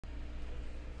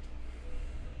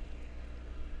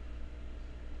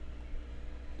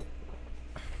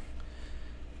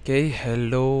Okay,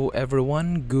 hello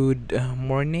everyone. Good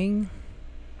morning.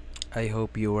 I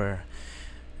hope you are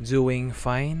doing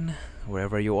fine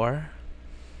wherever you are.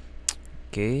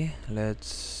 Okay,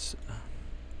 let's.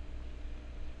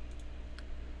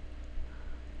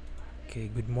 Okay,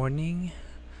 good morning.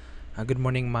 Good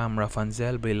morning, Ma'am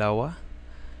Rafanzel Brilawa.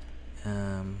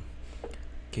 Um,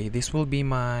 okay, this will be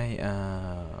my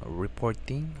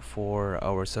reporting for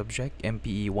our subject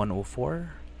MPE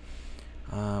 104.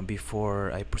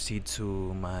 Before I proceed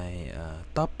to my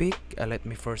topic, let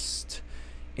me first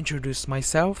introduce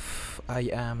myself. I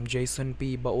am Jason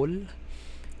P. Baul,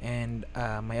 and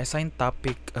my assigned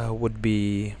topic would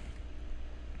be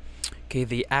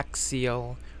the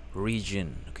axial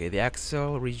region. Okay, the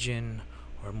axial region,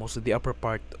 or most of the upper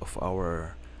part of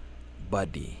our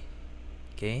body.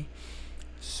 Okay,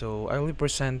 so I will be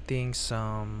presenting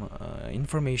some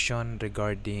information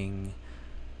regarding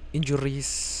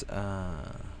injuries,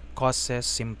 causes,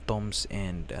 symptoms,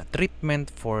 and treatment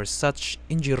for such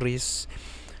injuries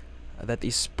that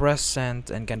is present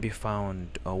and can be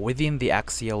found within the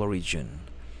axial region.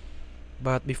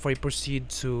 But before I proceed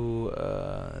to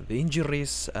the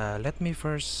injuries, let me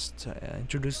first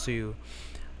introduce to you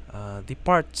the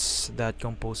parts that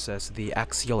composes the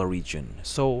axial region.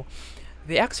 So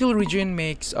the axial region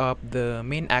makes up the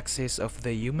main axis of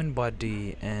the human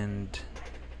body, and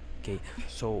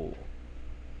so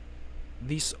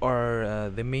these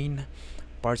are the main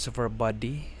parts of our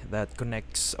body that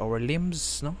connects our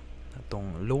limbs, no?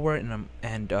 Atong lower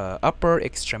and upper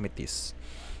extremities.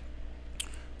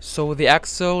 So the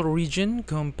axial region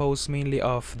composed mainly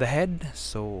of the head,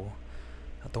 so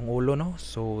atong ulo, no?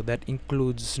 So that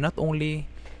includes not only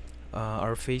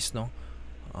our face, no?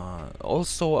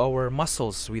 Also our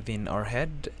muscles within our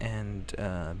head and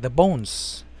the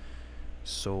bones.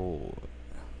 So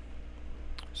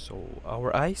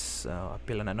our eyes,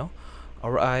 pila na, no?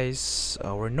 Our eyes,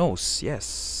 our nose,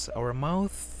 yes, our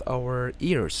mouth, our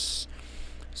ears.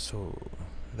 So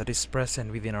that is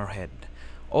present within our head.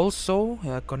 Also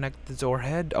connected to our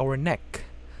head, our neck,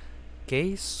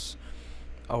 case,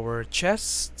 our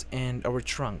chest, and our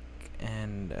trunk.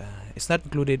 And it's not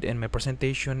included in my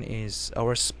presentation is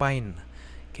our spine,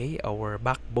 our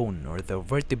backbone or the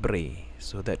vertebrae.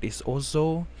 So that is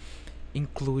also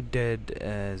included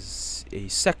as a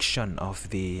section of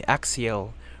the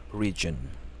axial region.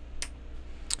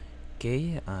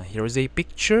 Here is a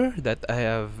picture that I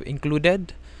have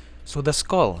included. So the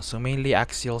skull, so mainly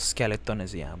axial skeleton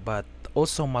is but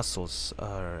also muscles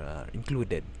are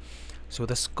included. So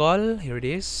the skull, here it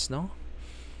is, no?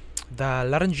 The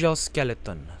laryngeal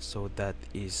skeleton, so that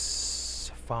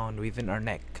is found within our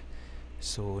neck.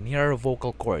 So near our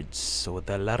vocal cords, so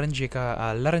the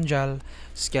laryngeal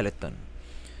skeleton.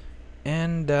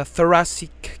 And the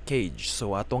thoracic cage,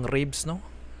 so atong ribs, no?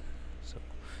 So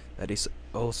that is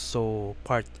also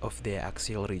part of the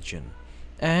axial region.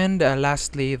 And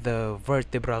lastly, the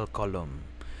vertebral column.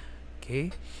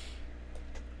 Okay.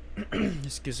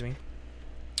 Excuse me.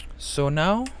 So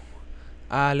now,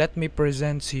 let me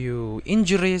present to you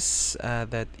injuries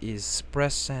that is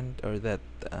present or that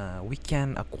we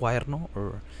can acquire, no,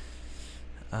 or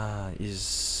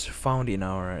is found in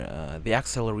our the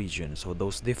axial region. So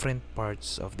those different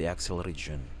parts of the axial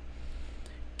region.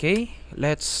 Okay,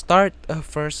 let's start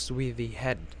first with the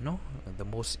head, no, the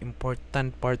most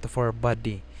important part of our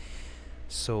body.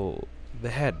 So the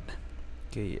head.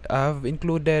 Okay, I've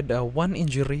included one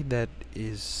injury that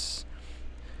is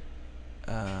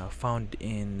found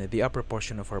in the upper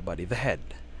portion of our body, the head.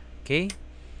 Okay,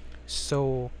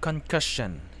 so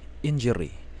concussion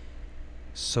injury.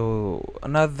 So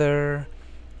another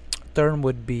term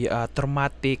would be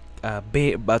traumatic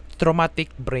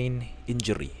brain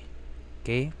injury.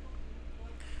 Okay,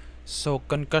 so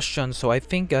concussion. So I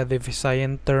think the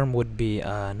Visayan term would be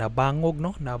nabangog,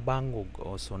 no?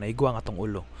 Nabangog. So naigwa ang atong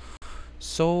ulo.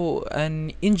 So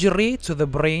an injury to the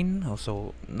brain,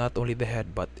 also not only the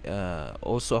head but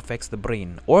also affects the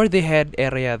brain or the head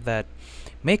area that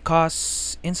may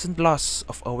cause instant loss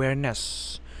of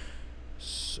awareness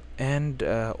and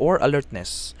or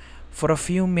alertness for a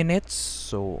few minutes.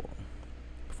 So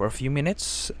for a few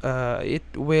minutes, it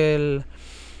will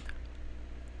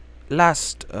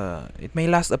last. It may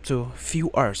last up to few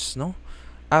hours, no,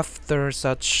 after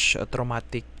such a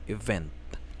traumatic event.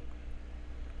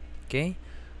 Okay,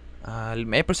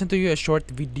 may I present to you a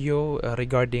short video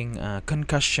regarding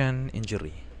concussion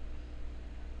injury.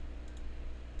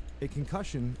 A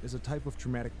concussion is a type of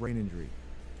traumatic brain injury,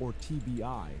 or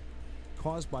TBI,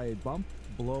 caused by a bump,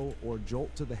 blow, or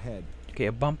jolt to the head. Okay,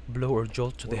 a bump, blow, or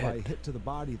jolt to the head. Or by a hit to the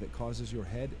body that causes your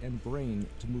head and brain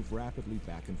to move rapidly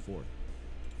back and forth.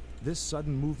 This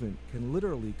sudden movement can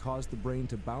literally cause the brain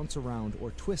to bounce around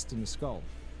or twist in the skull,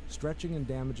 stretching and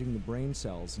damaging the brain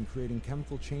cells and creating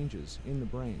chemical changes in the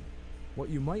brain. What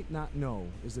you might not know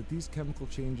is that these chemical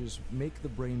changes make the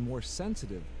brain more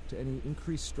sensitive to any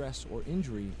increased stress or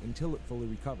injury until it fully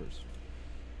recovers.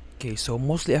 Okay, so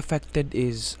mostly affected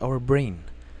is our brain.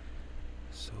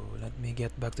 So let me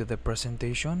get back to the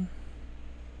presentation.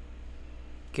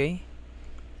 Okay.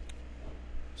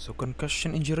 So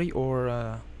concussion injury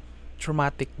or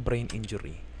traumatic brain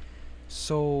injury.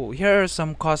 So here are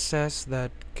some causes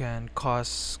that can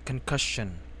cause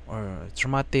concussion or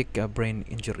traumatic brain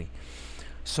injury.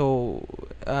 So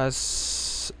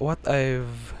as what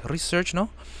I've researched, no.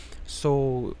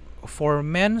 So for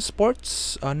men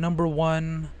sports, number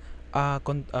one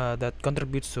that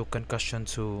contributes to concussion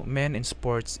to men in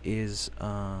sports is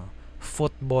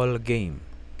football game.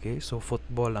 Okay, so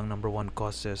football ang number one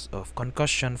causes of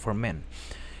concussion for men.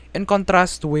 In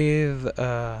contrast with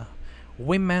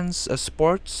women's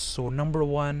sports, so number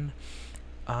one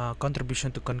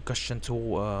contribution to concussion to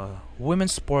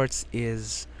women's sports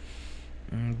is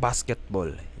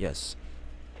basketball. Yes,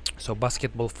 so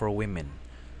basketball for women.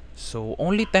 So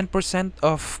only 10%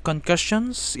 of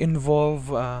concussions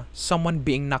involve someone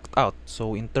being knocked out.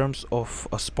 So in terms of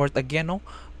a sport again, no,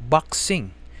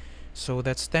 boxing. So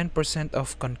that's 10%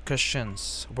 of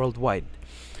concussions worldwide.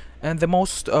 And the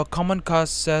most common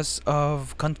causes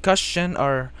of concussion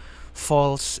are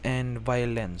falls and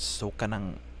violence. So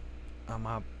kanang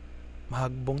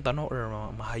mahagbong tano or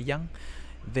mahayang.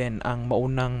 Then ang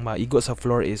maunang maigo sa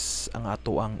floor is ang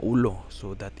ato ang ulo.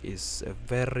 So that is a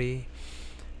very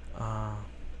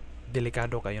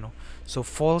delikado kayo, no? So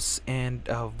falls and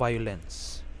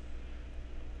violence.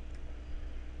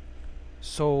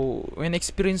 So when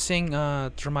experiencing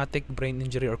traumatic brain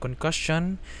injury or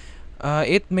concussion,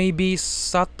 it may be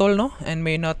subtle, no, and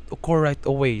may not occur right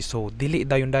away. So dili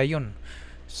dayon.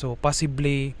 So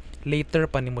possibly later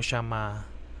pa nimo siya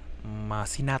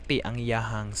masinati ang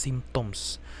iyahang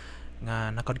symptoms nga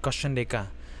na concussion day ka.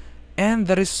 And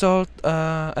the result,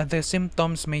 the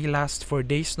symptoms may last for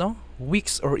days, no,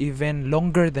 weeks, or even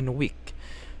longer than a week.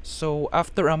 So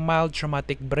after a mild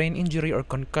traumatic brain injury or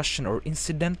concussion or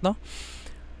incident, no,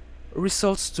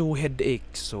 results to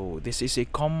headache. So this is a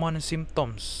common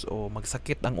symptoms. O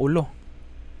magsakit ang ulo.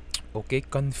 Okay,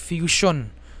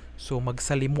 confusion. So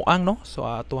magsalimuang, no, so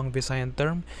ato ang Visayan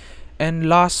term. And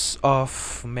loss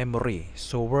of memory.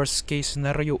 So worst case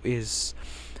scenario is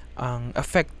ang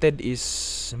affected is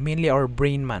mainly our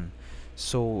brain man.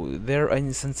 So there are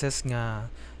instances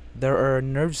nga there are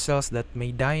nerve cells that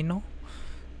may die, no,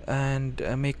 and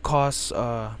may cause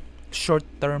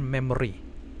short-term memory,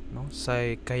 no,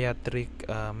 psychiatric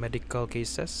medical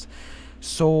cases.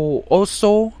 So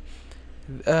also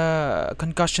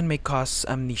concussion may cause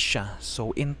amnesia,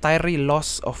 so entirely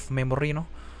loss of memory, no.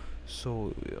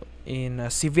 So in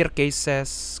severe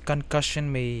cases,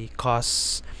 concussion may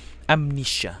cause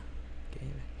amnesia.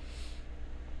 Okay.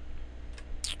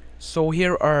 So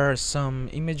here are some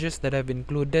images that I've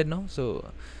included, no.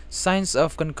 So signs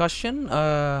of concussion,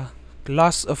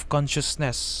 loss of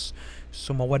consciousness.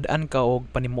 So mawad-an ka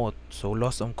og panimuot. So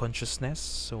loss of consciousness.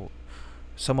 So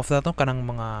some of that, no, kanang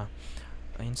mga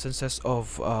instances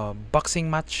of boxing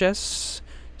matches.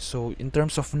 So in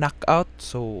terms of knockout,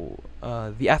 so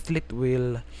the athlete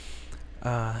will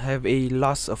have a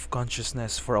loss of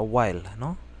consciousness for a while,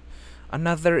 no.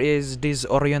 Another is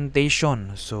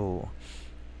disorientation. So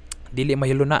dili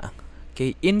mahilo na.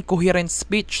 Okay, incoherent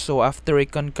speech. So after a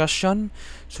concussion,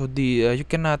 so you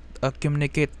cannot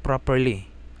communicate properly.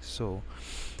 So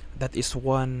that is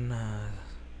one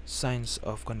signs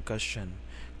of concussion.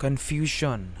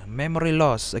 Confusion, memory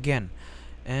loss again,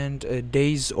 and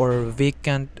daze or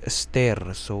vacant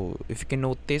stare. So if you can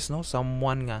notice, no,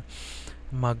 someone nga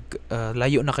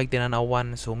layo na kay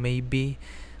tinanawan, so maybe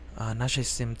na siya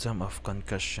symptom of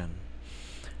concussion.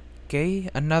 Okay,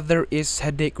 another is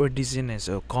headache or dizziness,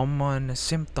 or common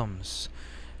symptoms.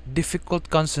 Difficult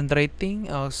concentrating,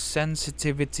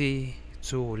 sensitivity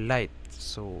to light.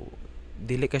 So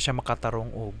dili ka siya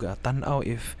makatarong og tan-aw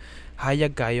if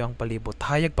hayag kayo ang palibot,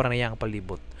 hayag para niya ang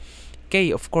palibot. Okay,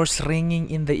 of course, ringing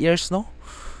in the ears, no.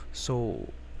 So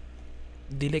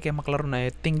dili kay maklaro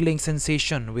na tingling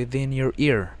sensation within your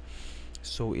ear.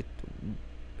 So it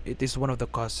is one of the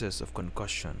causes of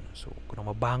concussion. So kung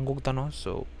mabangog ta, no,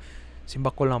 so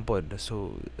simbako lang pod.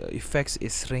 So effects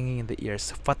is ringing in the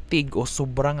ears, fatigue o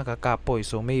sobrang kakapoy.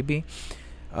 So maybe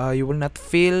you will not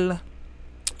feel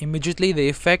immediately the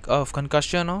effect of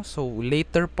concussion, no? So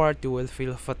later part you will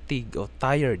feel fatigue or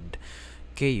tired.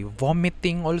 Okay,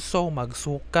 vomiting also,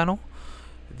 magsuka, no?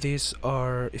 These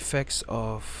are effects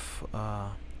of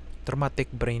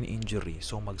traumatic brain injury.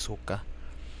 So magsuka.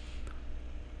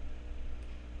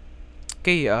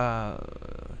 Okay,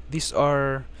 these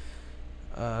are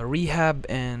rehab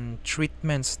and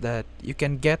treatments that you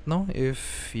can get, no,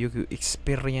 if you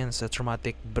experience a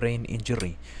traumatic brain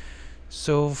injury.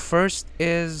 So first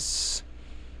is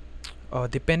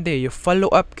depende, your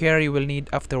follow-up care you will need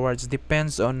afterwards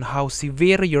depends on how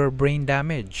severe your brain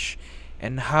damage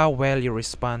and how well you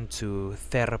respond to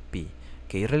therapy.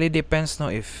 Okay, it really depends, no,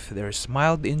 if there's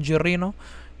mild injury, no,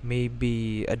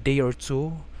 maybe a day or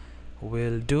two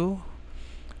will do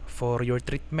for your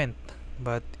treatment.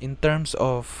 But in terms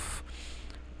of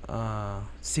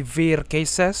severe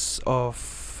cases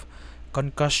of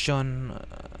concussion,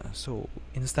 so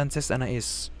instances ana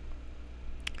is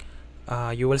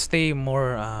you will stay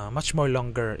much more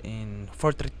longer in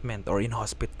for treatment or in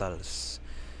hospitals.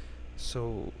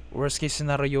 So worst case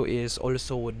scenario is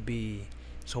also would be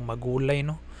so magulay,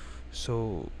 no,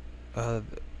 so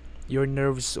your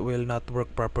nerves will not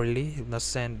work properly, it will not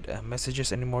send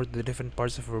messages anymore to the different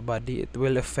parts of your body. It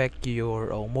will affect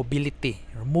your mobility,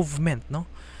 your movement, no.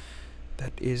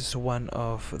 That is one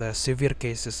of the severe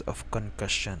cases of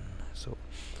concussion. So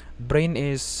brain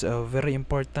is a very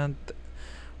important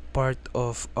part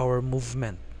of our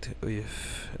movement.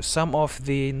 If some of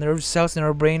the nerve cells in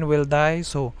our brain will die,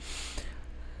 so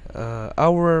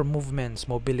our movements,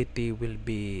 mobility will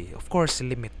be, of course,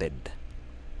 limited.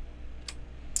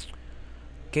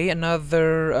 Okay,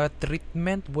 another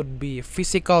treatment would be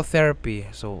physical therapy.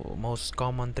 So most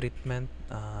common treatment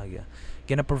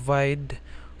gonna provide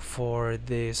for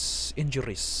these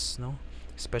injuries, no,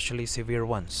 especially severe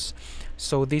ones.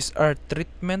 So these are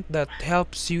treatment that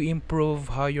helps you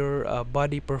improve how your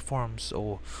body performs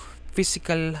or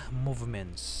physical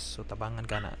movements. So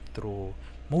tabangan ka na through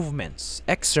movements,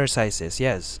 exercises,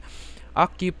 yes.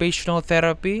 Occupational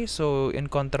therapy, so in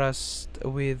contrast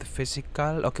with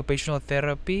physical, occupational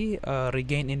therapy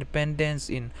regain independence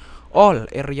in all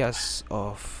areas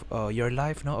of your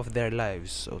life, no, of their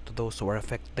lives, so to those who are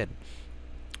affected.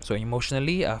 So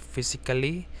emotionally,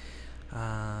 physically,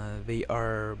 they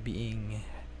are being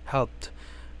helped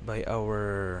by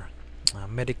our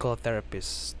medical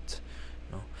therapist,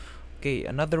 no? Okay,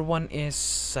 another one is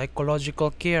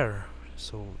psychological care.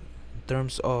 So in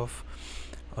terms of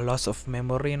a loss of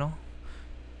memory, no,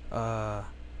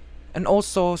 and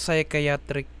also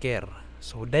psychiatric care,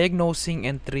 so diagnosing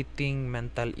and treating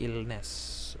mental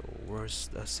illness. So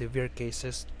worst severe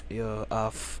cases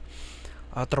of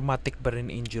traumatic brain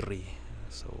injury.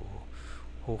 So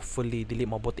hopefully dili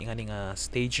mabot nga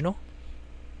stage, no.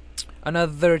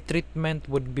 Another treatment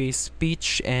would be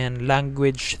speech and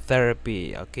language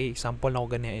therapy. Okay, example na ko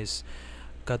gani is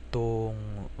katong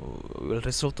will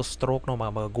result to stroke, no,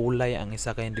 mga gulay ang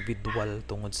isa ka individual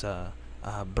tungod sa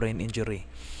brain injury.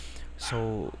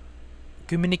 So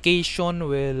communication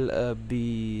will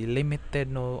be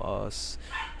limited, no, as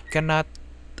cannot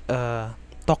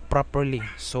talk properly.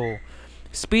 So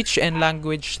speech and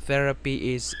language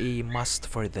therapy is a must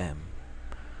for them.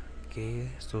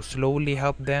 Okay, so slowly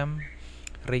help them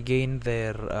regain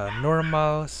their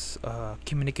normal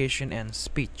communication and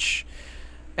speech.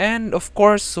 And of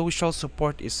course, social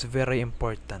support is very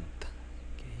important.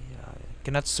 Okay,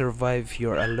 cannot survive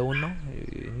you're alone, no?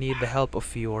 You need the help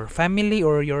of your family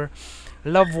or your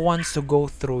loved ones to go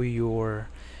through your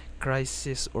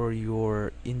crisis or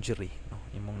your injury, no,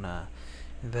 imong na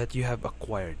that you have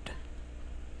acquired.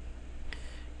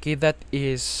 Okay, that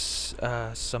is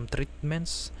some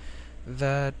treatments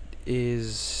that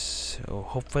is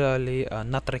hopefully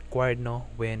not required, no,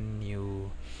 when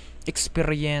you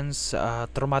experience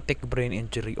traumatic brain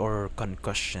injury or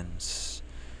concussions.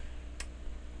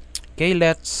 Okay,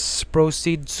 let's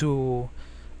proceed to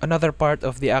another part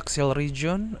of the axial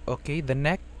region. Okay, the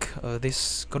neck.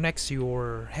 This connects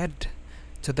your head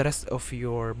to the rest of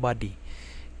your body.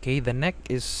 Okay, the neck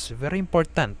is very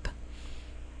important.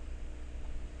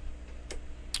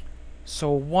 So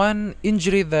one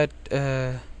injury that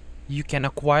you can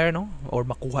acquire, no, or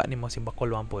makuha nimo si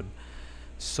bakol pod.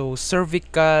 So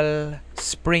cervical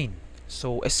sprain.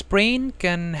 So a sprain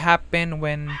can happen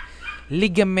when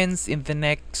ligaments in the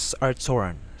neck are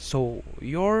torn. So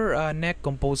your neck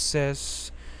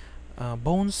composes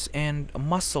bones and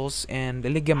muscles and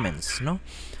ligaments, no.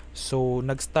 So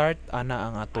nag-start ana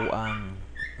ang ato ang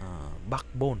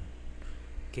backbone.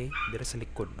 Okay, dira sa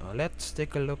likod. Let's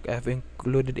take a look. I've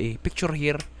included a picture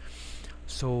here.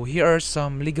 So here are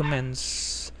some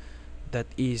ligaments that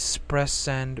is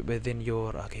present within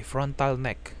your frontal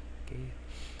neck. Okay,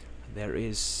 there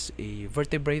is a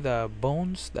vertebrae, the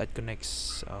bones that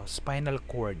connects spinal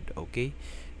cord. Okay,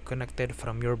 connected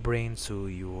from your brain to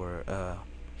your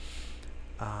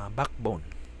backbone.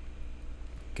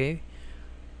 Okay,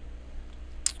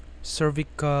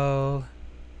 cervical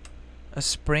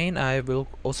sprain, I will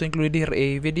also include here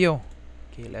a video.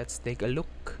 Okay, let's take a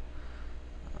look.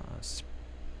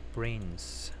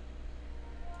 Sprains.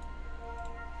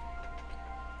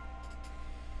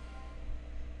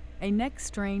 A neck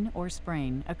strain or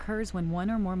sprain occurs when one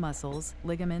or more muscles,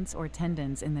 ligaments, or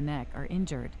tendons in the neck are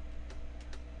injured.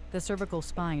 The cervical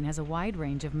spine has a wide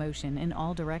range of motion in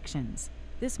all directions.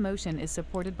 This motion is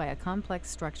supported by a complex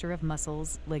structure of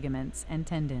muscles, ligaments, and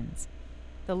tendons.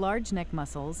 The large neck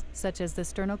muscles, such as the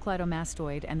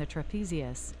sternocleidomastoid and the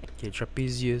trapezius, Okay,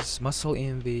 trapezius muscle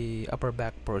in the upper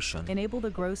back portion. enable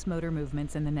the gross motor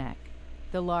movements in the neck.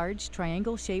 The large,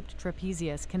 triangle-shaped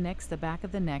trapezius connects the back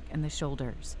of the neck and the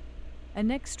shoulders. A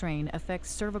neck strain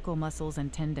affects cervical muscles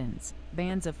and tendons,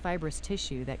 bands of fibrous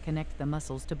tissue that connect the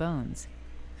muscles to bones.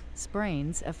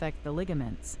 Sprains affect the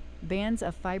ligaments, bands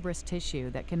of fibrous tissue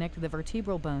that connect the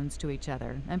vertebral bones to each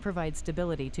other and provide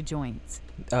stability to joints.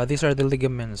 These are the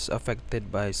ligaments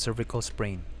affected by cervical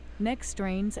sprain. Neck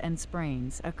strains and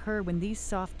sprains occur when these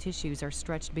soft tissues are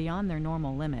stretched beyond their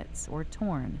normal limits or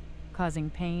torn, causing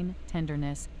pain,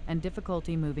 tenderness, and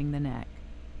difficulty moving the neck.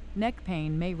 Neck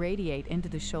pain may radiate into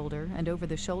the shoulder and over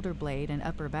the shoulder blade and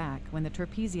upper back when the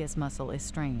trapezius muscle is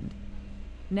strained.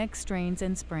 Neck strains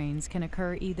and sprains can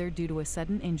occur either due to a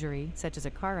sudden injury, such as a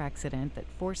car accident that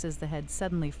forces the head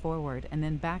suddenly forward and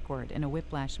then backward in a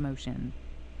whiplash motion.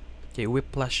 Okay,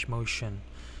 whiplash motion.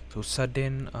 So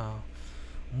sudden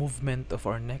movement of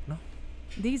our neck, no?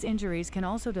 These injuries can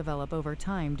also develop over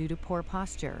time due to poor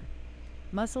posture.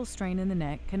 Muscle strain in the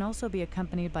neck can also be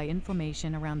accompanied by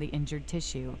inflammation around the injured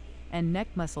tissue and neck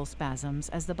muscle spasms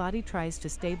as the body tries to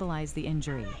stabilize the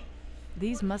injury.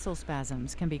 These muscle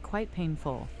spasms can be quite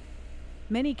painful.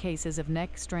 Many cases of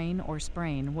neck strain or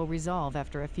sprain will resolve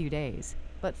after a few days,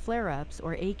 but flare-ups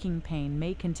or aching pain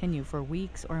may continue for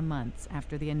weeks or months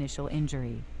after the initial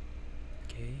injury.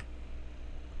 Okay.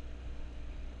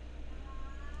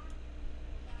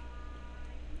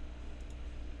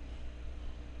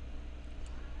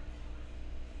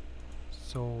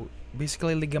 So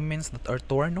basically ligaments that are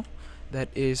torn, no? That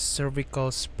is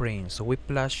cervical sprain. So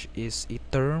whiplash is a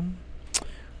term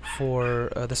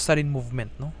for the sudden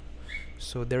movement, no?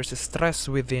 So there's a stress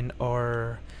within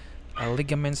our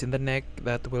ligaments in the neck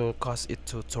that will cause it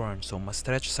to turn. So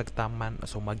ma-stretch sagtaman,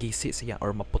 so magisi siya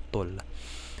or maputol.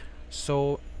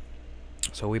 So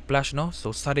whiplash, no?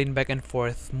 So sudden back and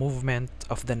forth movement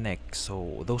of the neck.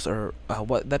 So those are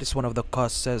that is one of the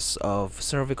causes of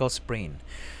cervical sprain.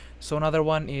 So another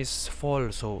one is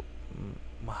fall. So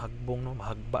mahagbong, no,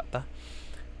 mahagba ta.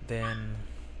 Then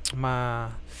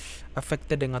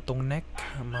affected ang atong neck,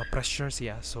 ma-pressure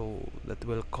siya. So that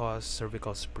will cause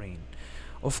cervical sprain.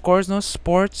 Of course, no,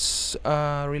 sports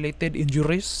related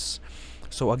injuries.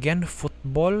 So again,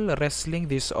 football, wrestling,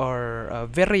 these are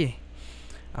very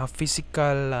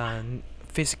physical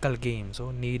games.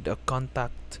 So need a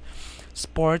contact.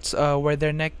 Sports where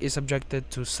their neck is subjected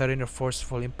to sudden or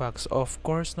forceful impacts. Of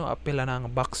course, no, apela na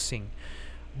ang boxing,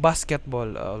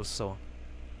 basketball also.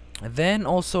 Then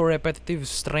also repetitive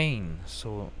strain.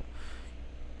 So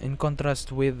in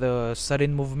contrast with the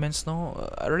sudden movements,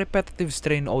 no, repetitive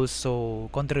strain also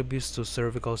contributes to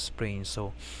cervical sprain.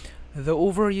 So the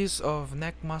overuse of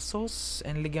neck muscles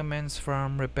and ligaments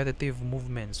from repetitive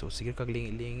movements. So siguro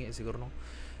kaglingi-lingi siguro, no.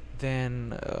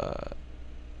 Then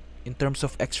in terms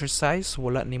of exercise,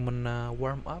 wala nimo na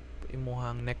warm up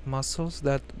imuhang neck muscles,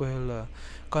 that will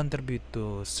contribute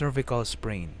to cervical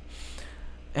sprain.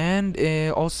 And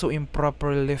also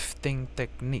improper lifting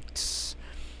techniques.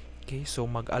 Okay, so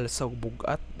mag-alsa og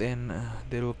bugat, then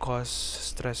they will cause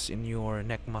stress in your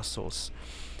neck muscles.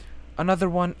 Another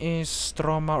one is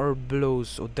trauma or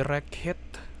blows, or direct hit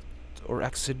or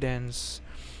accidents,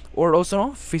 or also,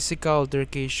 no, physical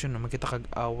altercation. Makita kag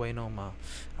away, no,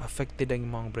 affected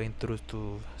ang imong brain through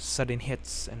to sudden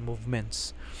hits and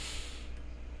movements.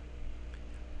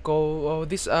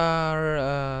 These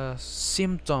are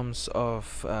symptoms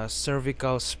of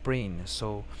cervical sprain.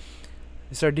 So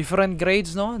these are different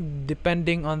grades, no,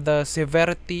 depending on the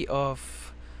severity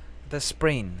of the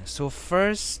sprain. So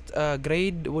first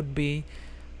grade would be,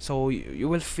 so you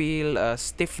will feel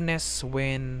stiffness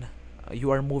when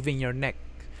you are moving your neck.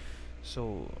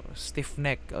 So stiff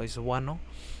neck is one, no,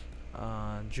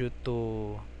 due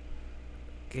to,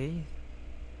 okay,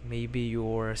 maybe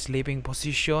your sleeping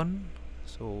position.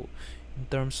 So in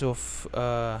terms of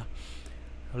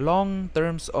long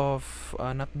terms of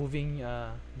not moving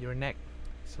your neck,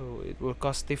 so it will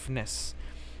cause stiffness.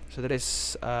 So that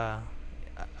is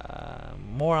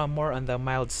more and more on the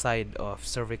mild side of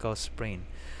cervical sprain.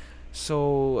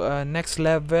 So next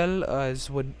level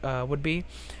would be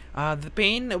the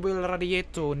pain will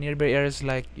radiate to nearby areas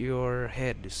like your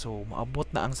head. So maabot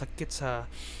na ang sakit sa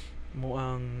mo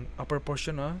ang upper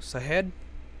portion sa head.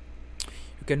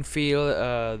 You can feel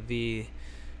the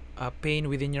pain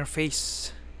within your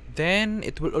face. Then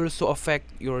it will also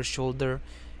affect your shoulder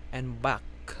and back.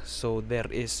 So there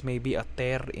is maybe a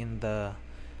tear in the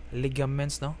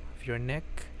ligaments of your neck.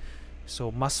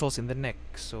 So muscles in the neck.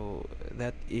 So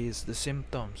that is the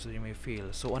symptoms that you may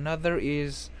feel. So another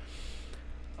is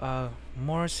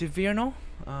more severe,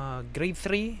 grade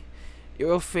 3. You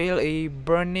will feel a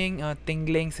burning,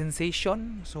 tingling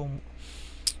sensation. So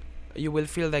you will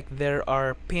feel like there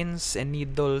are pins and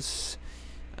needles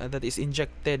that is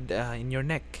injected in your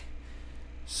neck.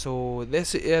 So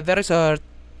there's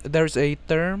a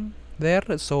term there.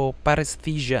 So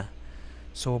paresthesia.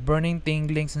 So burning,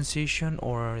 tingling sensation,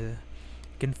 or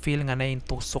can feel nga na yung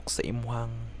tusok sa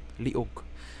imuhang liog.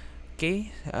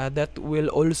 Okay, that will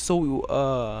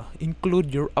also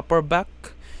include your upper back,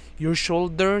 your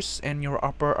shoulders, and your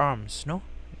upper arms. You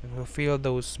will feel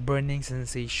those burning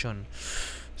sensation.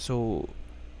 So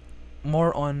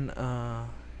more on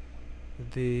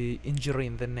the injury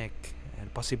in the neck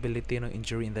and possibility of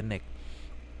injury in the neck.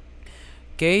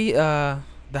 Okay,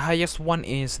 the highest one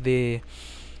is the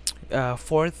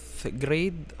 4th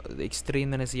grade, the extreme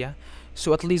na siya.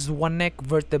 So at least one neck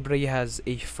vertebrae has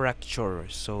a fracture.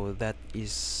 So that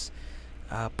is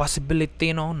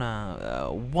possibility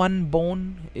na one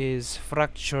bone is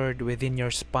fractured within your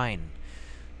spine.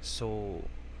 So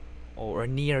or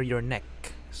near your neck.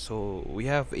 So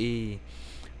we have a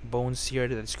bones here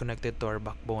that is connected to our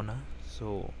backbone.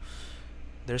 So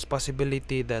there's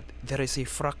possibility that there is a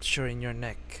fracture in your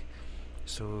neck.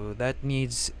 So that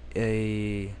needs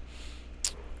a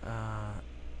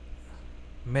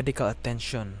medical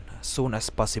attention as soon as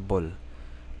possible.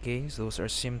 Okay, so those are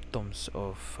symptoms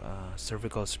of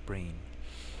cervical sprain.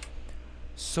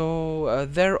 So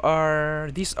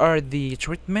these are the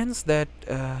treatments that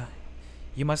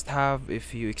you must have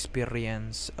if you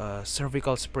experience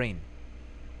cervical sprain.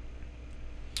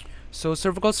 So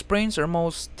cervical sprains are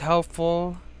most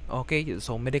helpful. Okay,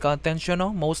 so medical attention,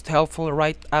 most helpful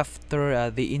right after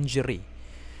the injury.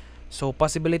 So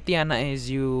possibility is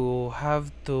you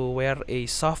have to wear a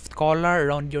soft collar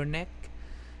around your neck,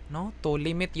 to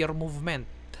limit your movement.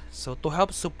 So to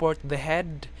help support the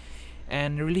head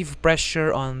and relieve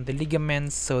pressure on the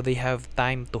ligaments so they have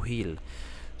time to heal.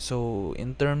 So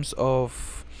in terms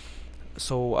of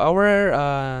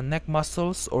our neck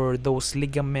muscles or those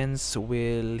ligaments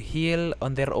will heal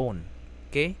on their own.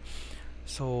 Okay?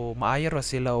 So maayo ra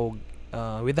sila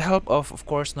with the help of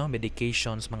course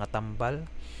medications, mga tambal.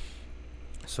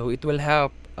 So it will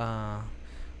help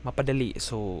mapadali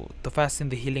to fasten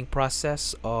the healing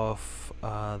process of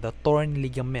the torn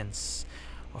ligaments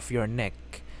of your neck.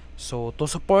 So to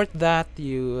support that,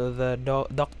 the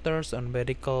doctors and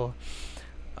medical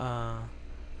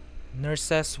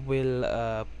nurses will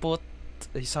put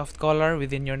a soft collar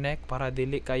within your neck para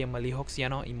dili kayo malihok siya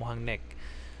imuhang neck.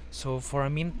 So for a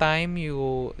meantime,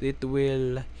 it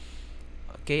will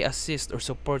assist or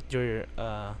support your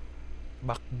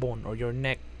backbone or your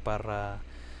neck para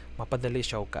mapadali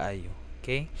siya kaayo.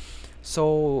 Okay,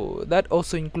 so that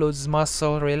also includes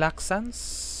muscle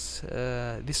relaxants.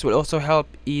 This will also help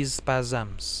ease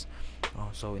spasms.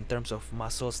 So in terms of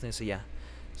muscles niya,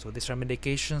 so these are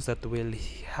medications that will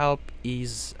help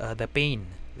ease the pain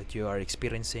that you are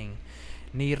experiencing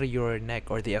near your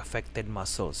neck or the affected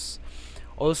muscles.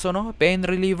 Also pain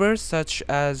relievers such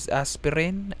as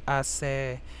aspirin,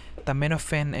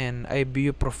 acetaminophen, and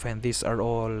ibuprofen. These are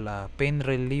all pain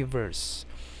relievers.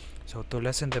 So to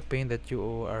lessen the pain that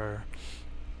you are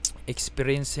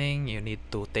experiencing, you need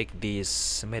to take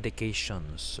these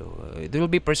medications. So it will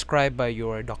be prescribed by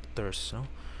your doctors.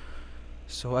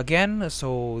 So again,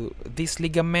 these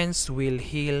ligaments will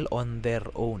heal on their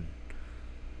own.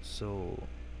 So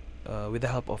with the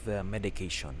help of the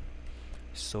medication.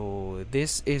 So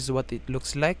this is what it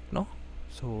looks like,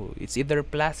 So it's either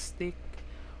plastic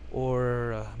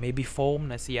or maybe foam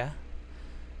na siya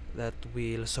that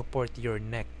will support your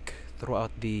neck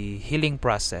throughout the healing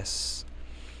process.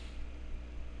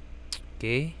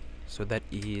 Okay, so that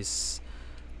is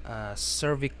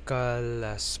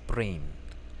cervical sprain.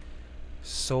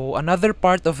 So another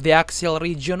part of the axial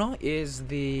region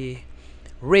is the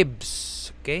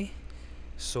ribs. Okay,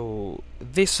 so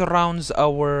this surrounds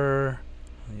our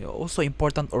also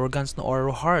important organs, our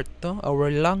heart,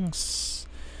 our lungs.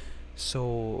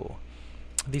 So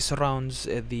this surrounds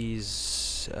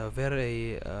these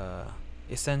very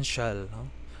essential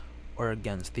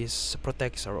organs. This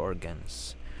protects our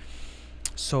organs.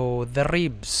 So the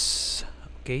ribs,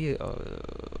 okay,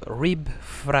 rib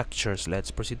fractures. Let's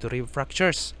proceed to rib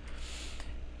fractures.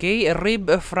 Okay, a rib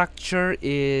fracture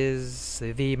is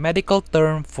the medical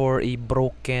term for a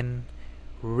broken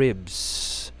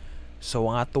ribs. So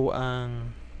ang ato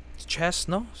ang chest,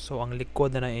 no? So ang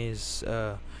likod na is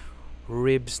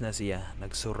ribs na siya,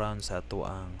 nagsurround sa ato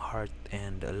ang heart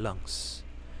and lungs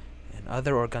and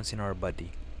other organs in our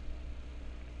body.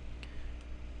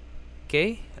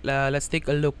 Okay, let's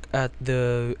take a look at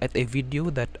a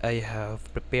video that I have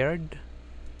prepared.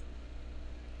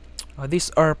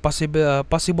 These are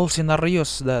possible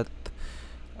scenarios that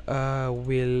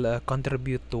will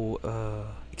contribute to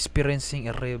experiencing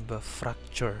a rib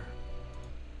fracture.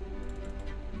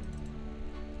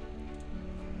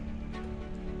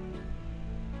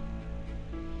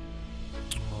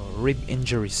 Rib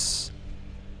injuries.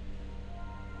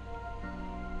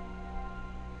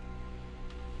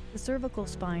 The cervical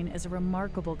spine is a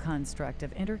remarkable construct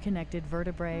of interconnected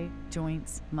vertebrae,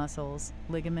 joints, muscles,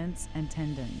 ligaments, and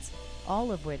tendons,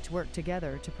 all of which work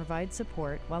together to provide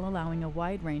support while allowing a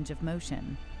wide range of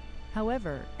motion.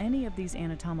 However, any of these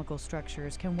anatomical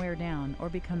structures can wear down or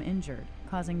become injured,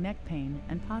 causing neck pain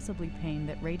and possibly pain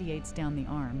that radiates down the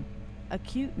arm.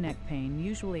 Acute neck pain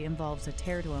usually involves a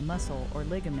tear to a muscle or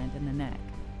ligament in the neck.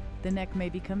 The neck may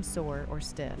become sore or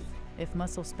stiff. If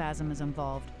muscle spasm is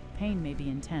involved, pain may be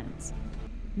intense.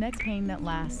 Neck pain that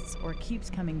lasts or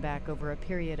keeps coming back over a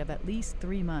period of at least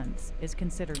 3 months is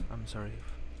considered. I'm sorry.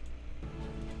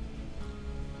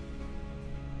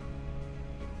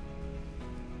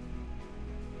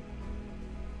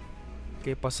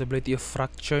 Okay, possibility of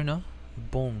fracture, no?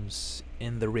 Bones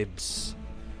in the ribs.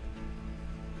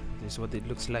 This is what it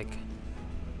looks like.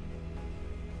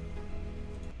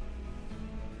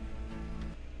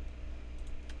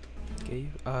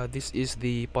 Okay, this is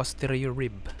the posterior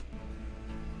rib.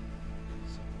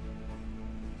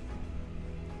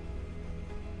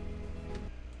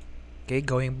 Okay,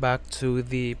 going back to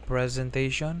the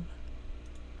presentation.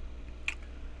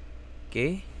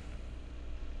 Okay.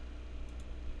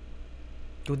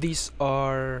 So this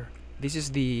is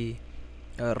the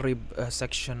rib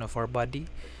section of our body.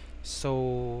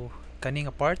 So kaning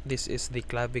part, this is the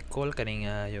clavicle, kaning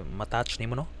matach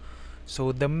nimo, no?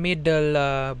 So the middle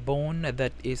bone,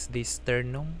 that is the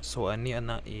sternum. So ani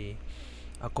ana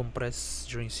compress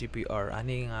during CPR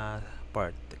ani nga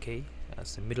part, okay?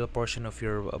 As the middle portion of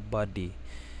your body,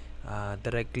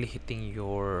 directly hitting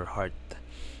your heart.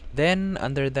 Then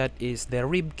under that is the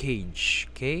rib cage,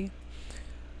 okay?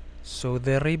 So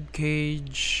the rib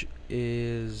cage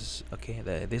is okay.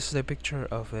 This is a picture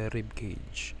of a rib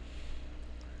cage.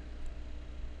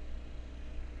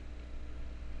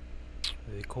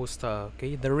 The costa,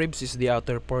 okay. The ribs is the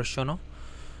outer portion, no?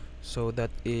 So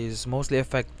that is mostly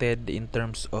affected in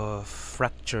terms of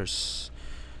fractures.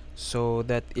 So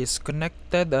that is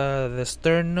connected. The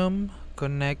sternum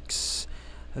connects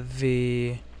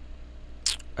the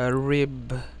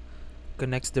rib.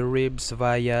 Connects the ribs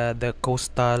via the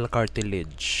costal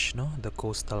cartilage, no? The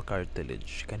costal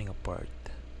cartilage coming apart.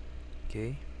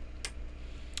 Okay.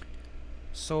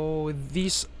 So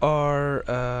these are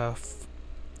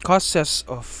causes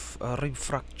of rib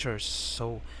fractures.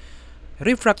 So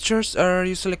rib fractures are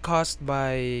usually caused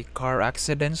by car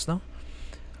accidents, no?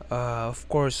 Of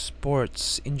course,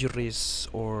 sports injuries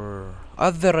or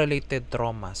other related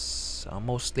traumas.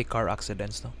 Mostly car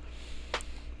accidents, no?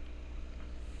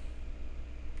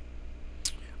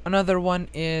 Another one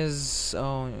is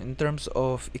in terms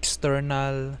of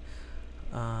external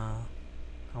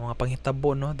mga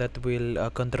panghitabo, no, that will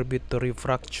contribute to rib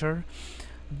fracture.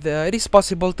 It is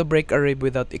possible to break a rib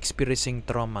without experiencing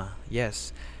trauma.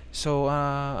 Yes. So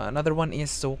another one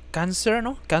is cancer,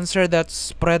 no? Cancer that's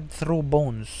spread through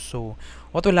bones. So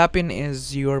what will happen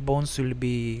is your bones will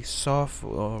be soft,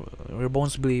 or your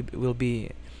bones will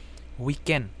be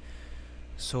weakened.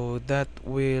 So that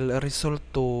will result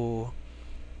to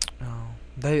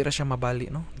dahil ra siya mabali,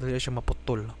 no? Dahil ra siya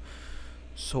maputol.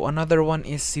 So another one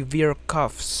is severe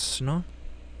coughs, no?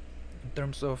 In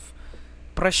terms of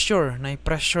pressure, na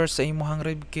pressure sa imong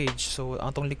rib cage. So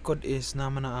atong likod is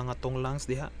naman ang atong lungs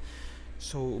diha.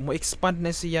 So mo expand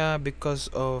na siya because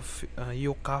of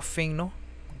you coughing, no?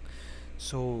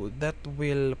 So that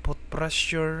will put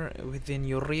pressure within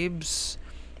your ribs,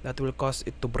 that will cause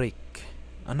it to break.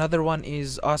 Another one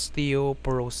is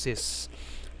osteoporosis.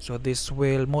 So this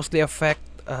will mostly affect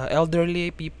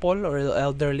elderly people or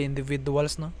elderly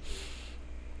individuals, no?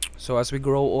 So as we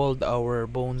grow old, our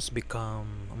bones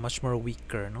become much more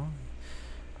weaker, no?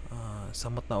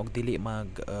 Samot na og dili mag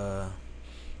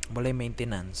balay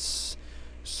maintenance.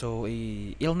 So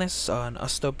a illness on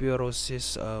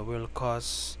osteoporosis will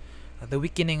cause the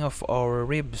weakening of our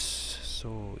ribs,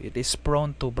 so it is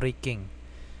prone to breaking.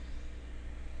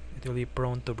 It will be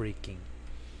prone to breaking.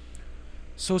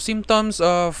 So symptoms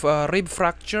of rib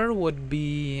fracture would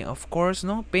be, of course,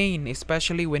 no pain,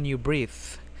 especially when you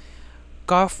breathe,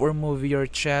 cough or move your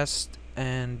chest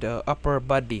and upper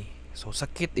body. So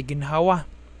sakit iginhawa,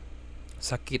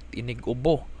 sakit inig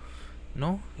ubo,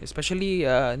 no, especially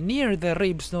near the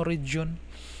ribs no region.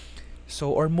 So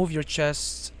or move your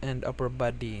chest and upper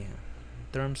body. In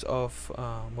terms of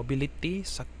mobility,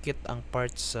 sakit ang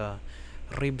parts sa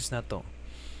ribs na to.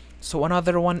 So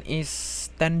another one is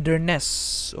tenderness.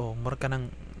 So mura ka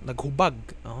nang naghubag,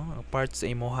 parts sa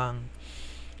imong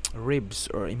ribs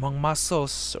or imong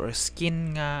muscles or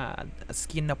skin na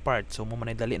part. So mo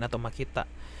man dali na to makita.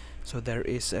 So there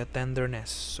is a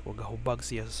tenderness o gahubag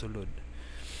siya sa sulod.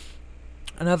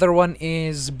 Another one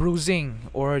is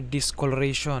bruising or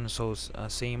discoloration. So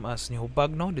same as ni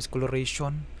hubag, no,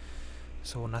 discoloration.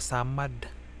 So nasamad.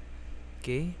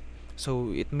 Okay?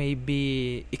 So it may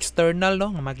be external,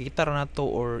 no, nga makikita ra nato,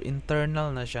 or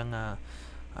internal na siya nga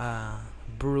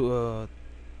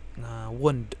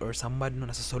wound or samad no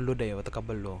nasa sulod ay wata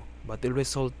kabalo, but it will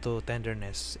result to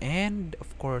tenderness and of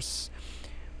course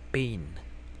pain.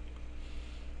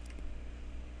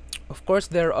 Of course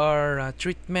there are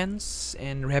treatments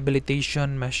and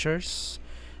rehabilitation measures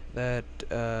that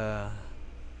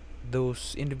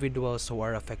those individuals who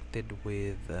are affected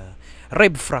with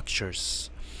rib fractures.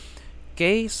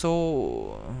 Okay,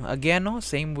 so again, no,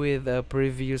 same with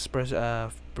previous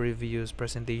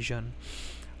presentation.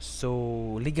 So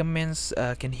ligaments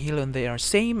can heal on their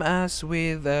same as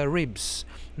with ribs.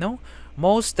 No,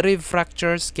 most rib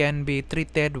fractures can be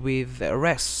treated with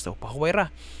rest. So pahuwera,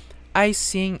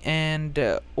 icing and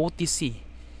OTC.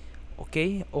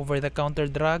 Okay, over-the-counter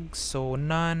drugs. So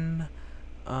non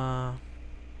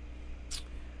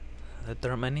the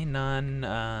term ani non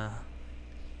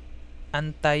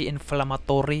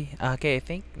anti-inflammatory. Okay, I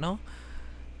think, no?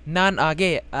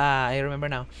 I remember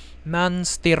now.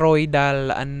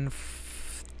 Non-steroidal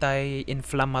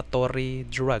anti-inflammatory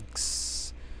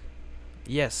drugs.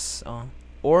 Yes,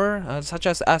 or such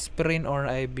as aspirin or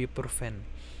ibuprofen.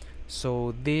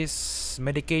 So these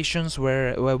medications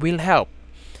will help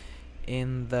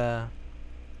in the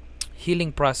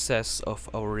healing process of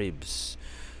our ribs.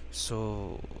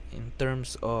 So in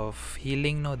terms of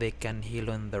healing, no, they can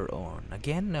heal on their own.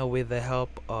 Again, with the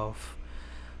help of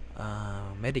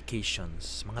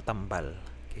medications, mga tambal.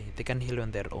 Okay, they can heal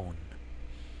on their own.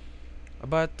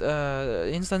 But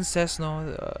instances,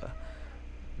 no,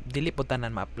 dili po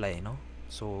tanan ma-apply, no.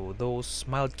 So those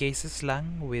mild cases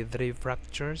lang with rib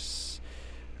fractures.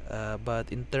 But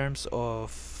in terms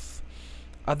of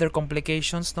other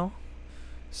complications, no,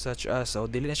 such as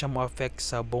dili na siya mo-affect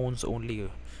sa bones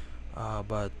only.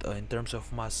 But in terms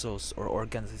of muscles or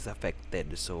organs is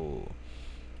affected, so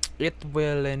it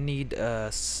will need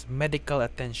medical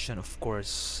attention, of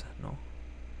course, no,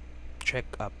 check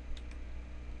up.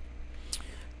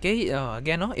 Okay,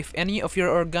 again, no, if any of your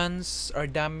organs are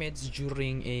damaged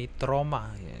during a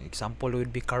trauma, example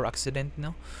would be car accident,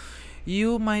 no,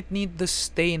 you might need to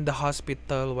stay in the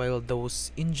hospital while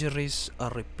those injuries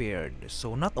are repaired.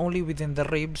 So not only within the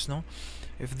ribs, no,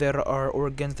 if there are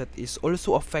organs that is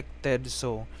also affected,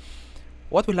 so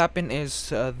what will happen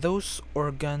is those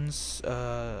organs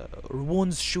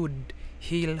wounds should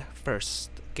heal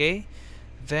first. Okay,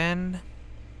 then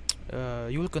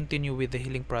you will continue with the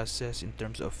healing process in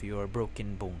terms of your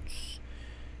broken bones.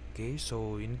 Okay,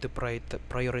 so you need to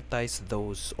prioritize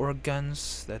those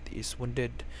organs that is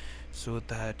wounded so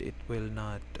that it will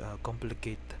not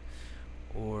complicate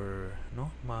or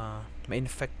no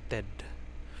ma-infected.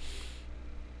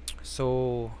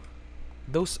 So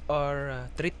those are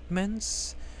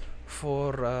treatments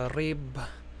for rib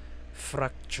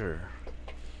fracture.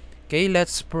 Okay,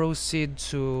 let's proceed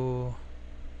to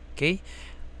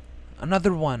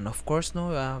another one, of course,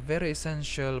 no, very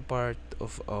essential part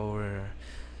of our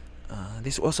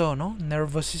this also, no,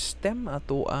 nervous system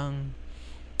ato ang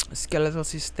skeletal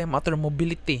system, ato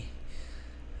mobility.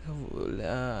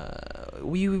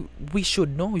 We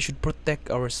should protect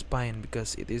our spine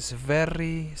because it is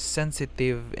very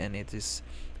sensitive and it is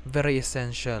very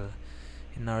essential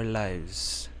in our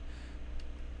lives,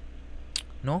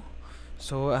 no.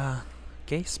 So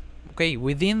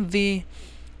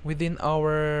within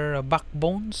our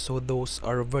backbone, so those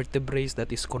are vertebrae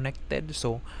that is connected.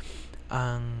 So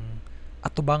ang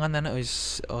atubangan na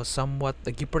is somewhat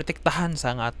giprotektahan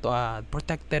sa ang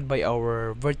protected by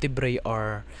our vertebrae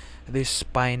are the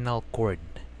spinal cord.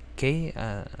 Okay,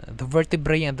 the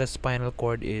vertebrae and the spinal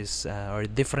cord is are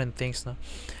different things, no?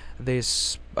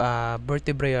 This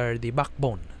vertebrae are the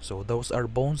backbone, so those are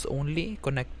bones only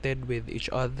connected with each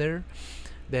other.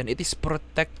 Then it is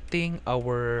protecting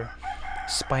our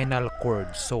spinal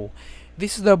cord. So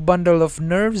this is the bundle of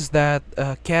nerves that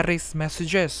carries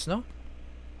messages, no,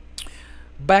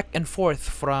 back and forth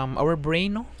from our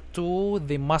brain, no, to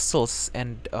the muscles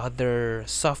and other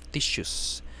soft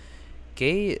tissues.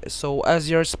 Okay, so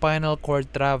as your spinal cord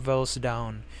travels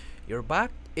down your back,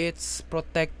 it's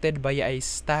protected by a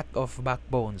stack of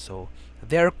backbone. So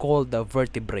they're called the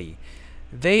vertebrae.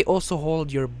 They also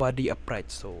hold your body upright.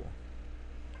 So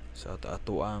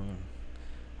ato ang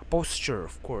posture,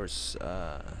 of course,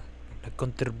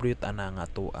 nag-contribute anang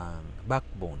ato ang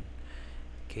backbone.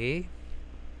 Okay,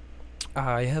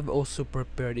 I have also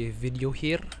prepared a video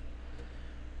here.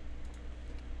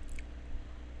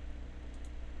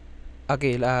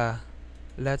 Okay,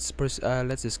 let's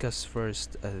discuss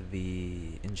first the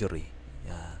injury.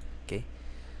 Okay.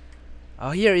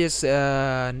 Here is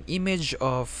an image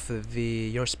of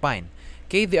your spine.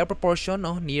 Okay, the upper portion,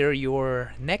 near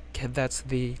your neck, that's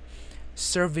the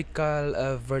cervical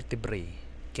vertebrae.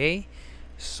 Okay,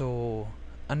 so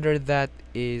under that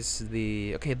is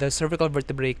the cervical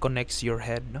vertebrae connects your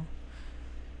head, no?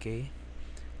 Okay,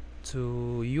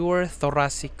 to your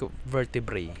thoracic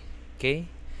vertebrae.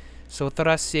 Okay, so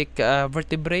thoracic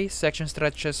vertebrae section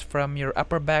stretches from your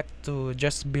upper back to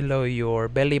just below your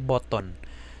belly button.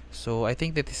 So I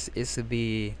think that this is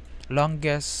the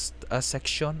longest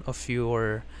section of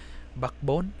your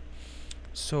backbone.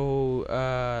 So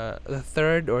the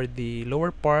third or the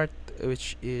lower part,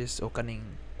 which is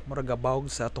kaning muragabawg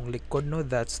sa atong likod, no,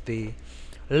 that's the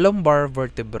lumbar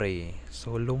vertebrae.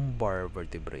 So lumbar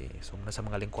vertebrae. So nasa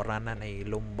mga lingkuranan ay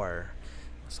lumbar.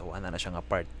 So ana na siya nga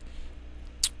part.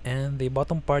 And the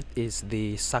bottom part is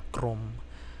the sacrum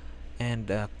and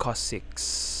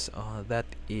coccyx. That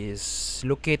is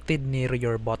located near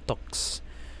your buttocks.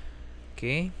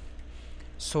 Okay.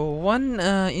 So one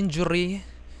injury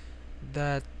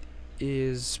that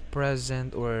is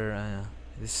present or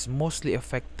is mostly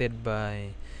affected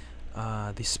by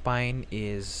the spine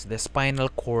is the spinal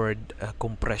cord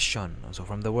compression. So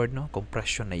from the word, no,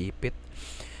 compression, naipit.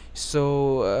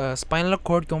 So spinal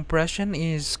cord compression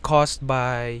is caused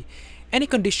by any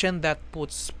condition that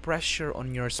puts pressure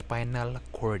on your spinal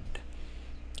cord.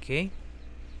 Okay,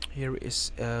 here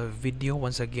is a video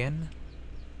once again.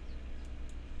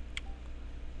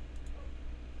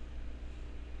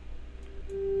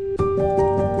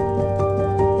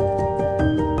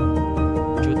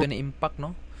 Due to an impact,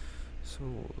 no? So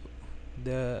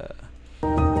there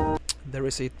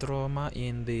is a trauma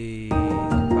in the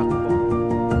backbone.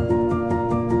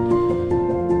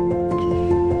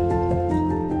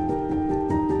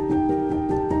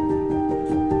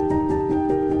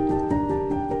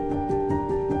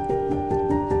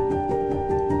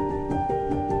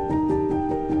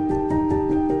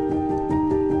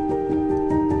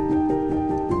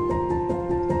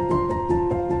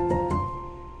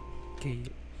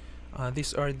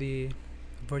 These are the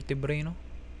vertebrae, no?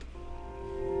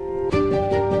 So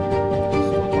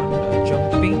upon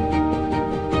jumping,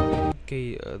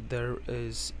 okay, there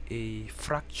is a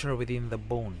fracture within the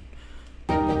bone.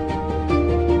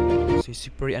 So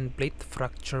Cyprian plate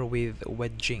fracture with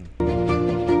wedging.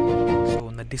 So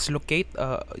na dislocate,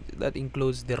 that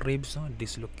includes the ribs, no?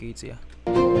 Dislocates, yeah.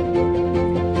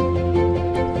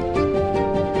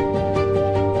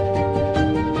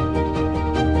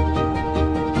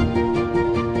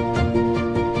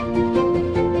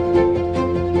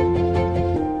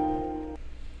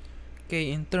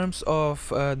 In terms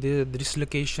of the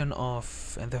dislocation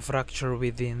of and the fracture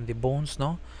within the bones,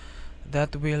 no,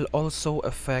 that will also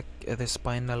affect the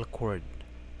spinal cord,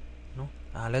 no.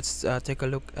 Let's take a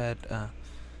look at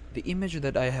the image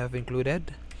that I have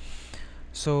included.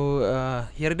 So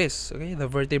here it is. Okay,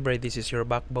 the vertebrae. This is your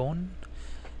backbone.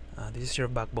 This is your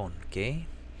backbone. Okay,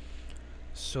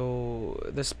 so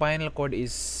the spinal cord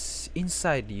is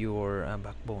inside your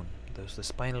backbone. There's the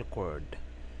spinal cord.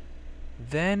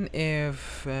 Then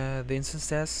if the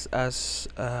instances as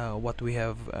what we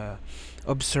have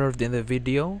observed in the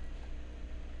video,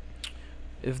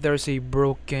 if there's a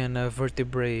broken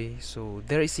vertebrae, so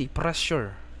there is a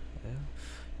pressure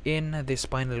in the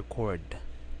spinal cord,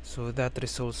 so that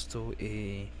results to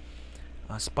a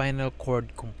spinal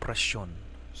cord compression.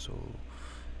 So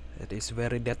it is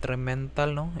very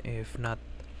detrimental, no, if not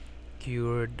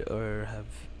cured or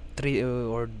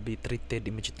or be treated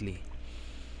immediately.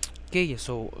 Okay,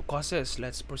 so causes.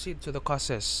 Let's proceed to the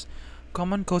causes.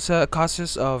 Common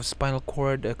causes of spinal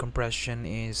cord compression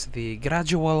is the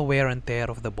gradual wear and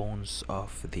tear of the bones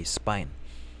of the spine.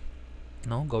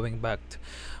 No, going back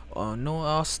no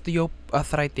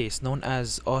osteoarthritis, known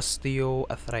as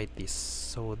osteoarthritis.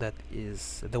 So that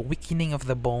is the weakening of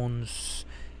the bones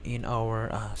in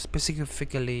our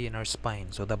specifically in our spine,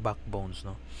 so the backbones,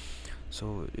 no.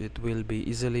 So it will be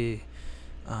easily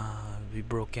be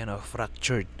broken or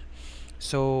fractured.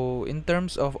 So in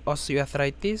terms of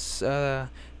osteoarthritis,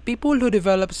 people who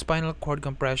develop spinal cord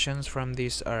compressions from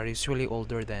this are usually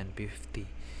older than 50.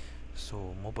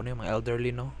 So mo po na yung mga elderly,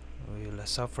 no, will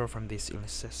suffer from these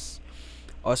illnesses.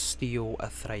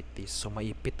 Osteoarthritis. So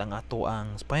maipit ang ato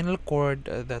ang spinal cord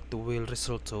that will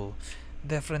result to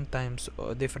different types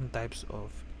of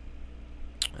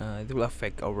it will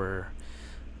affect our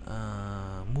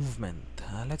movement.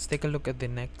 Let's take a look at the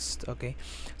next. Okay,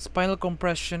 spinal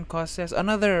compression causes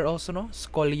another also, no,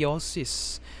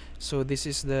 scoliosis. So this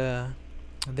is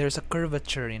there's a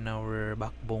curvature in our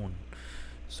backbone,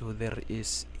 so there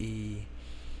is a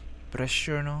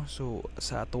pressure, no, so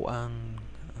sa ato ang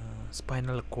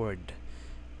spinal cord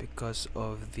because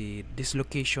of the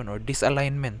dislocation or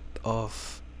disalignment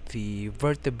of the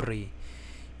vertebrae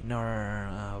in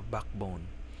our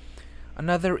backbone.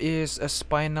 Another is a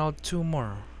spinal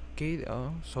tumor. Okay,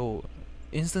 so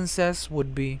instances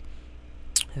would be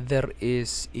there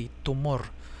is a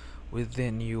tumor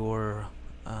within your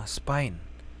spine.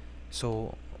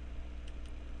 So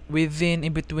within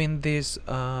in between these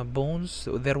bones,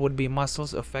 there would be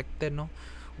muscles affected, no,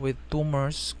 with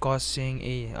tumors causing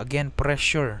a again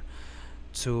pressure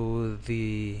to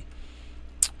the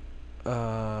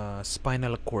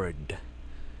spinal cord.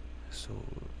 So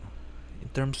in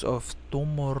terms of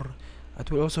tumor, it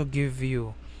will also give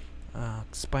you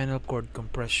spinal cord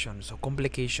compression, so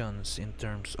complications in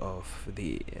terms of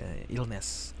the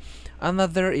illness.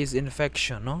 Another is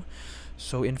infection, no.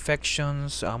 So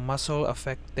infections, muscle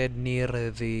affected near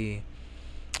the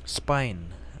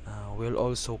spine will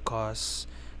also cause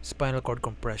spinal cord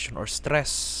compression or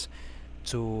stress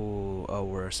to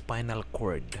our spinal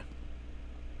cord.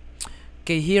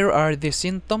 Okay, here are the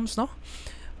symptoms, no.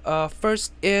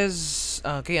 First is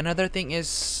another thing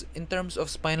is in terms of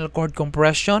spinal cord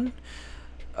compression,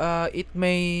 it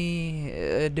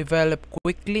may develop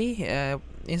quickly.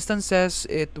 Instances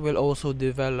it will also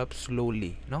develop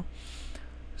slowly, no.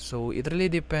 So it really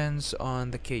depends on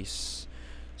the case.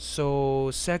 So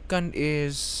second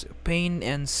is pain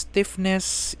and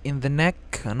stiffness in the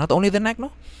neck, not only the neck,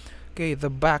 no. Okay, the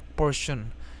back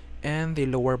portion and the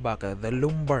lower back, the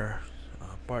lumbar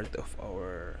part of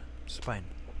our spine.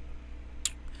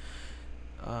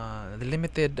 The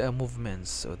limited movements,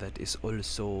 so that is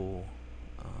also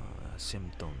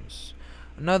symptoms.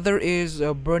 Another is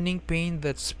burning pain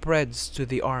that spreads to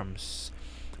the arms.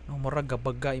 No, mura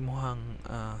gabaga imong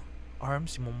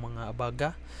arms, imong mga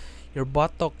abaga, your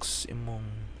buttocks, imong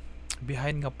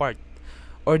behind nga part,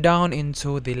 or down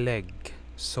into the leg.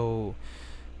 So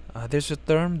there's a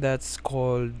term that's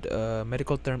called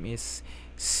medical term is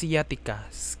sciatica,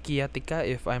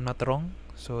 if I'm not wrong.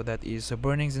 So that is a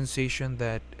burning sensation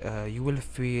that you will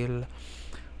feel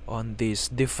on these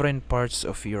different parts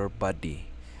of your body.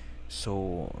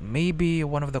 So maybe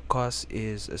one of the cause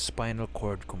is a spinal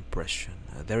cord compression.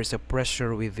 There is a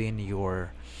pressure within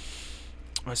your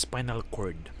spinal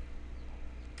cord.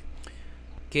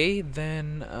 Okay,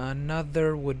 then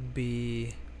another would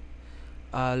be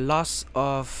loss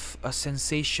of a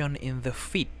sensation in the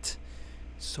feet.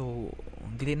 So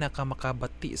dili na ka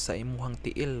makabati sa imuhang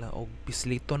tiil o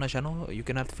bislito na siya, no, you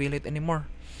cannot feel it anymore,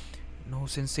 no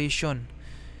sensation.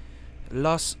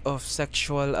 Loss of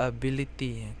sexual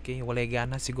ability. Okay, walay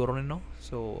gana siguro, no.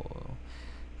 So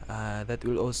that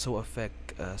will also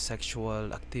affect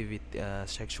sexual activity,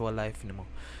 sexual life nimo.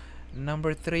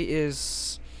 Number 3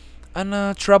 is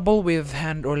trouble with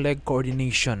hand or leg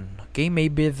coordination. Okay,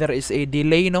 maybe there is a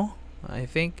delay, no. I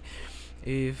think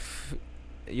if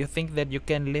you think that you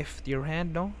can lift your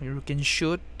hand, no, you can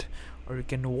shoot or you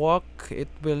can walk, it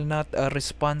will not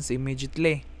respond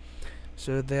immediately.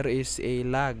 So there is a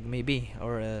lag maybe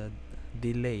or a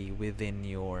delay within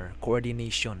your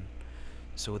coordination.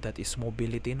 So that is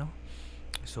mobility, no.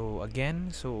 So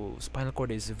again, so spinal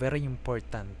cord is very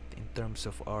important in terms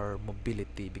of our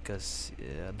mobility because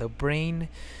the brain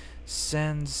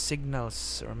sends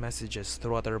signals or messages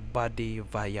throughout our body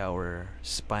via our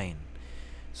spine.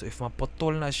 So if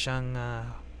maputol na siyang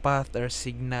path or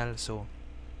signal, so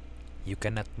you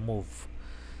cannot move.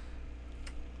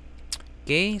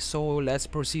 Okay, so let's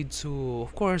proceed to,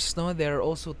 of course, no, there are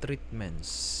also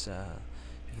treatments.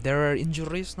 If there are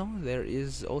injuries, no, there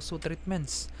is also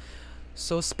treatments.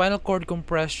 So spinal cord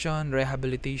compression,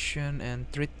 rehabilitation,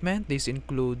 and treatment. This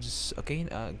includes, okay,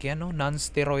 again, no,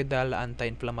 non-steroidal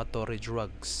anti-inflammatory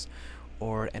drugs,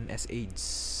 or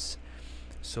NSAIDs.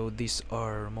 So these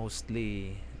are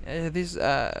mostly this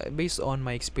based on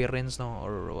my experience, no,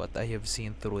 or what I have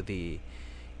seen through the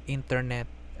internet.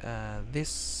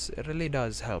 This really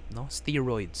does help, no,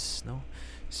 steroids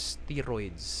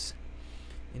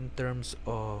in terms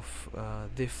of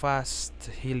the fast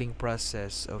healing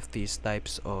process of these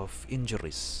types of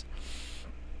injuries.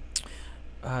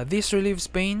 This relieves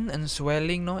pain and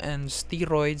swelling, no, and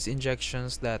steroids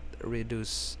injections that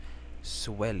reduce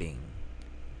swelling.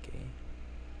 Okay.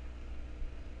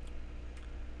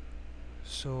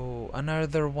 So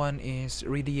another one is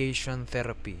radiation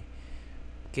therapy.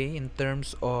 Okay, in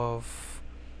terms of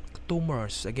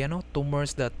tumors, again, no,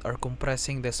 tumors that are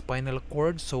compressing the spinal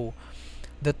cord. So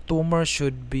the tumor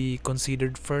should be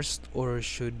considered first, or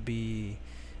should be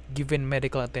given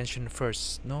medical attention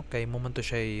first, no, kay mo man to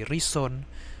siya reason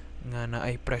nga na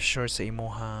ay pressure sa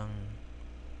imuhang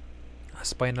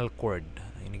spinal cord.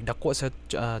 Inigdako sa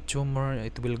tumor,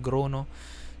 it will grow, no,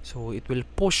 so it will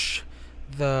push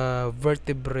the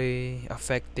vertebrae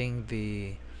affecting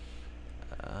the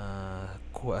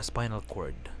spinal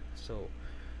cord. So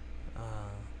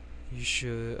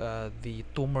the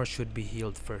tumor should be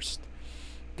healed first.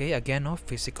 Okay, again, no,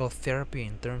 physical therapy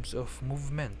in terms of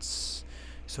movements.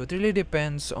 So it really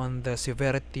depends on the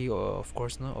severity, of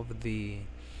course, no, of the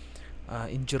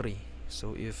injury.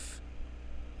 So if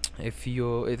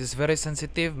it is very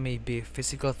sensitive, maybe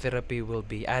physical therapy will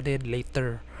be added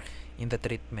later in the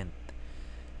treatment.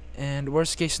 And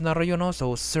worst case scenario, no,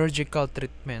 so surgical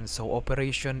treatment. So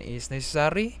operation is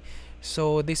necessary.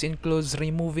 So this includes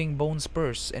removing bone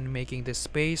spurs and making the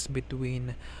space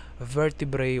between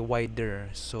vertebrae wider,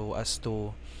 so as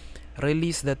to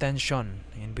release the tension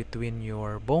in between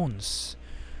your bones.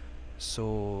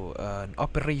 So an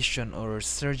operation or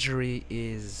surgery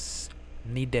is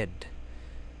needed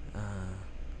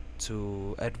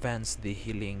to advance the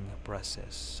healing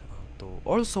process, to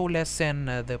also lessen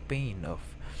the pain of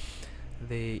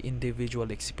the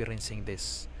individual experiencing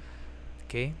this.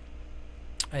 Okay,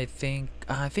 I think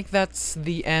that's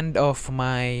the end of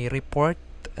my report.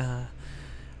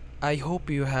 I hope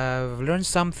you have learned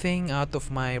something out of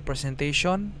my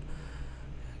presentation.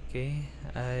 Okay,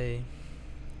 I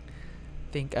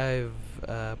think I've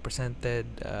presented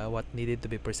what needed to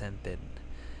be presented.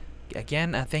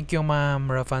 Again, thank you, Ma'am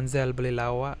Rafanzel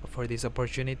Balilawa, for this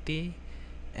opportunity,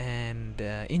 and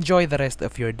enjoy the rest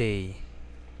of your day.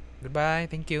 Goodbye.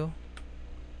 Thank you.